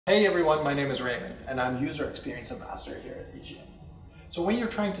Hey everyone, my name is Raymond and I'm User Experience Ambassador here at AGM. So when you're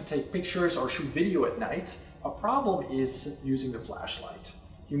trying to take pictures or shoot video at night, a problem is using the flashlight.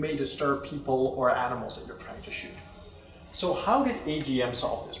 You may disturb people or animals that you're trying to shoot. So how did AGM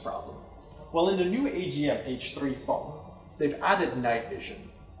solve this problem? Well, in the new AGM H3 phone, they've added night vision,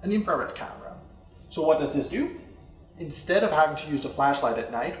 an infrared camera. So what does this do? Instead of having to use the flashlight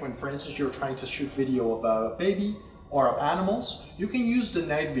at night, when for instance you're trying to shoot video of a baby, or of animals, you can use the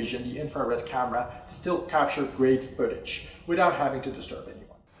night vision, the infrared camera, to still capture great footage without having to disturb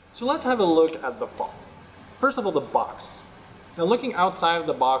anyone. So let's have a look at the phone. First of all, the box. Now looking outside of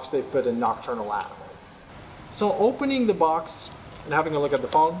the box, they've put a nocturnal animal. So opening the box and having a look at the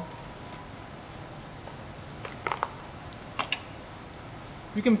phone,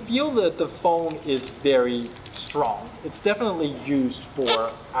 you can feel that the phone is very strong. It's definitely used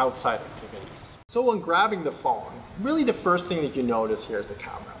for outside activities. So when grabbing the phone, really the first thing that you notice here is the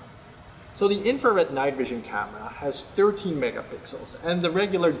camera. So the infrared night vision camera has 13 megapixels and the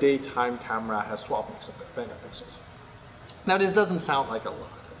regular daytime camera has 12 megapixels. Now this doesn't sound like a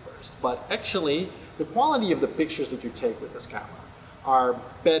lot at first, but actually the quality of the pictures that you take with this camera are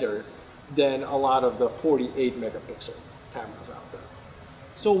better than a lot of the 48 megapixel cameras out there.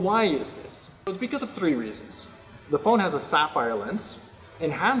 So why is this? It's because of three reasons. The phone has a sapphire lens,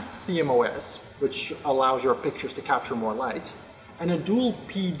 enhanced CMOS, which allows your pictures to capture more light, and a dual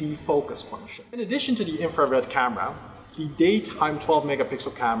PD focus function. In addition to the infrared camera, the daytime 12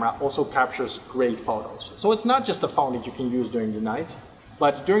 megapixel camera also captures great photos. So it's not just a phone that you can use during the night,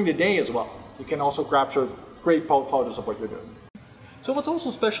 but during the day as well. You can also capture great photos of what you're doing. So what's also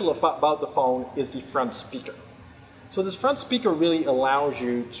special about the phone is the front speaker. So this front speaker really allows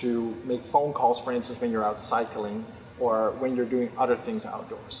you to make phone calls, for instance, when you're out cycling or when you're doing other things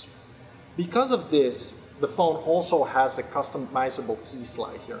outdoors. Because of this, the phone also has a customizable key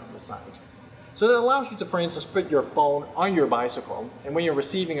slide here on the side. So that allows you to, for instance, put your phone on your bicycle, and when you're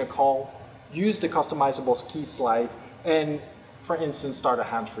receiving a call, use the customizable key slide and, for instance, start a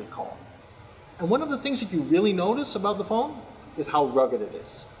hands-free call. And one of the things that you really notice about the phone is how rugged it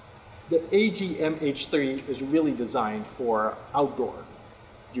is. The AGM H3 is really designed for outdoor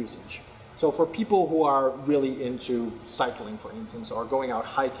usage. So for people who are really into cycling, for instance, or going out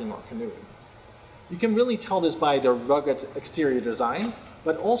hiking or canoeing. You can really tell this by the rugged exterior design,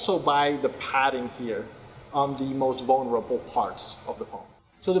 but also by the padding here on the most vulnerable parts of the phone.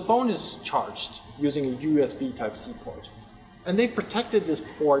 So the phone is charged using a USB Type-C port. And they've protected this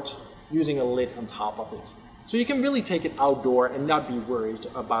port using a lid on top of it. So you can really take it outdoor and not be worried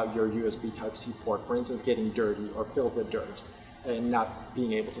about your USB Type-C port, for instance, getting dirty or filled with dirt and not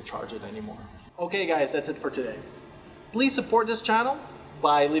being able to charge it anymore. Okay guys, that's it for today. Please support this channel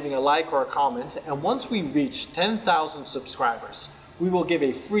by leaving a like or a comment, and once we reach 10,000 subscribers, we will give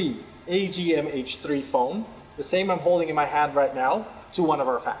a free AGM H3 phone, the same I'm holding in my hand right now, to one of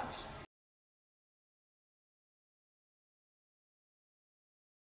our fans.